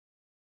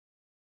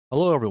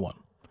Hello everyone,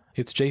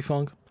 it's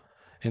JFunk,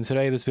 and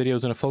today this video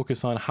is going to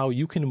focus on how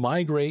you can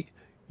migrate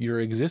your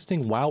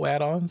existing WoW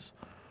add-ons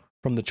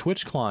from the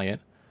Twitch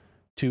client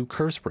to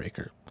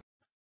Cursebreaker,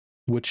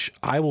 which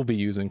I will be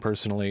using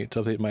personally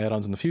to update my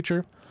add-ons in the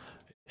future.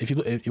 If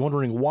you're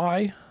wondering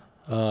why,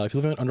 if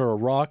you're living under a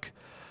rock,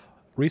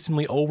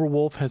 recently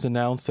Overwolf has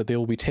announced that they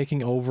will be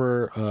taking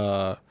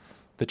over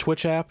the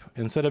Twitch app.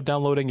 Instead of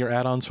downloading your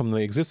add-ons from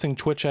the existing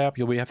Twitch app,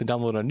 you'll have to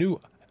download a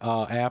new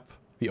app,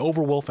 the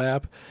Overwolf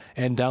app,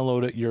 and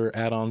download your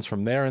add-ons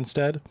from there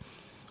instead.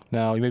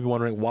 Now, you may be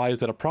wondering, why is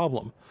that a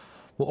problem?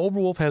 Well,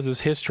 Overwolf has this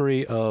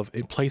history of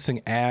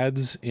placing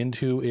ads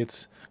into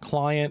its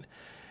client,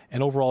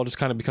 and overall just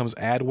kind of becomes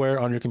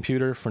adware on your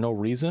computer for no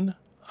reason.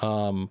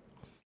 But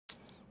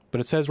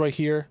it says right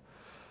here,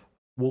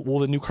 will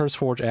the new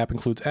CurseForge app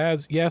includes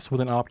ads? Yes,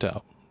 with an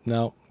opt-out.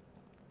 Now,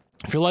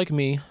 if you're like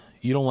me,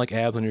 you don't like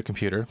ads on your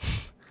computer.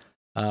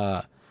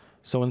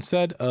 So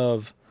instead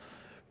of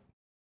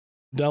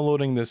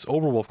downloading this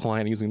Overwolf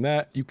client using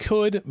that, you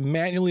could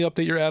manually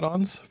update your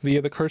add-ons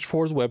via the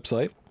CurseForge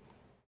website.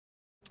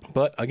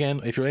 But again,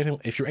 if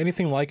you're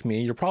anything like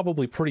me, you're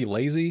probably pretty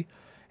lazy,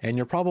 and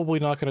you're probably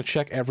not going to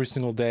check every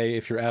single day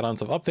if your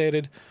add-ons have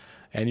updated,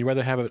 and you'd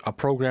rather have a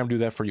program do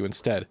that for you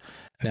instead.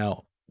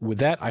 Now, with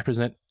that, I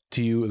present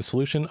to you the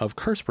solution of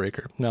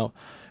Cursebreaker. Now,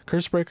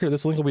 Cursebreaker,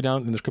 this link will be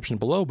down in the description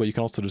below, but you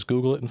can also just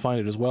Google it and find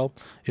it as well.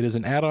 It is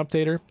an add-on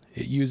updater.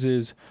 It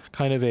uses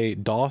kind of a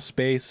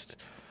DOS-based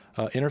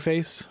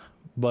interface,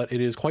 but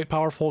it is quite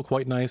powerful,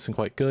 quite nice, and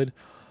quite good.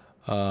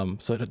 So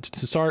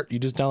to start, you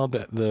just download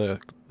the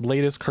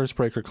latest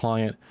Cursebreaker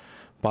client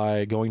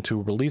by going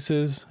to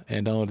releases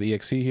and download the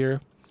exe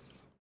here.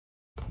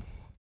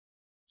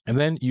 And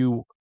then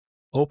you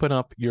open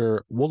up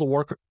your World of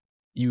Warcraft,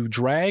 you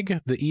drag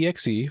the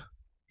exe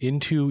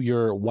into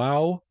your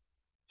WoW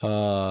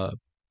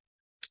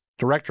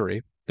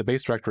directory, the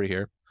base directory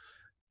here.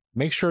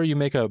 Make sure you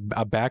make a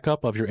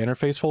backup of your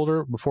interface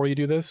folder before you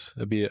do this.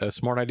 It'd be a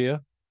smart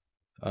idea.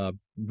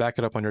 Back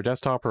it up on your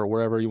desktop or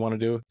wherever you want to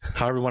do.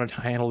 However you want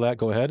to handle that,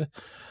 go ahead.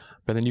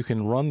 But then you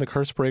can run the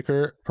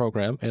Cursebreaker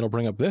program. It'll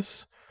bring up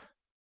this.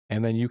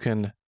 And then you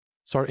can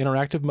start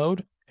interactive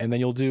mode. And then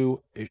you'll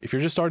do, if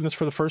you're just starting this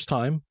for the first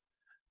time,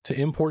 to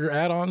import your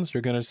add-ons,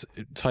 you're going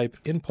to type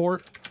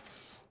import.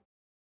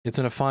 It's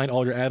going to find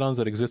all your add-ons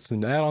that exist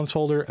in the add-ons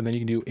folder. And then you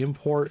can do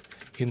import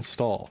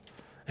install.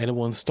 And it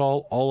will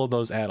install all of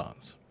those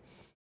add-ons.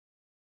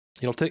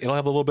 It'll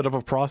have a little bit of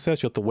a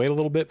process. You'll have to wait a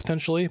little bit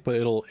potentially, but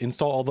it'll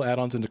install all the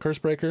add-ons into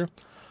Cursebreaker.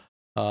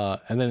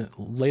 And then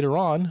later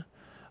on,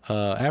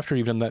 after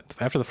you've done that,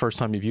 after the first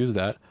time you've used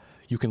that,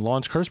 you can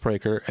launch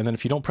Cursebreaker. And then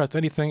if you don't press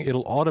anything,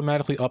 it'll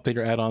automatically update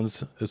your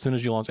add-ons as soon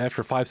as you launch,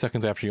 after 5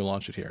 seconds after you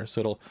launch it here.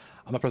 So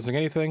I'm not pressing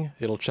anything.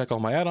 It'll check all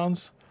my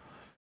add-ons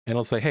and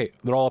it'll say, hey,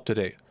 they're all up to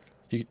date.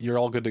 You're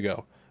all good to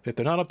go. If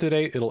they're not up to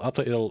date, it'll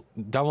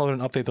download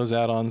and update those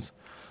add-ons.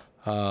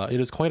 It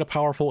is quite a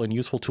powerful and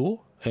useful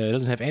tool. It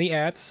doesn't have any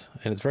ads,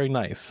 and it's very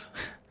nice.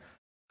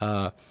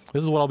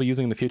 This is what I'll be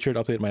using in the future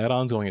to update my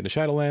add-ons going into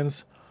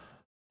Shadowlands,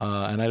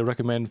 and I'd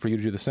recommend for you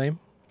to do the same.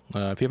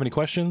 If you have any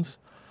questions,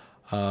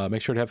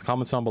 make sure to have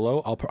comments down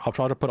below. I'll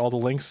try to put all the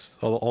links,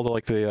 all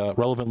the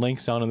relevant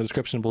links down in the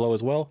description below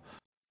as well.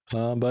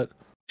 But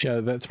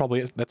yeah, that's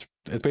probably it.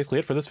 It's basically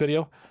it for this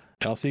video,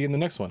 and I'll see you in the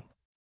next one.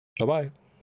 Bye bye.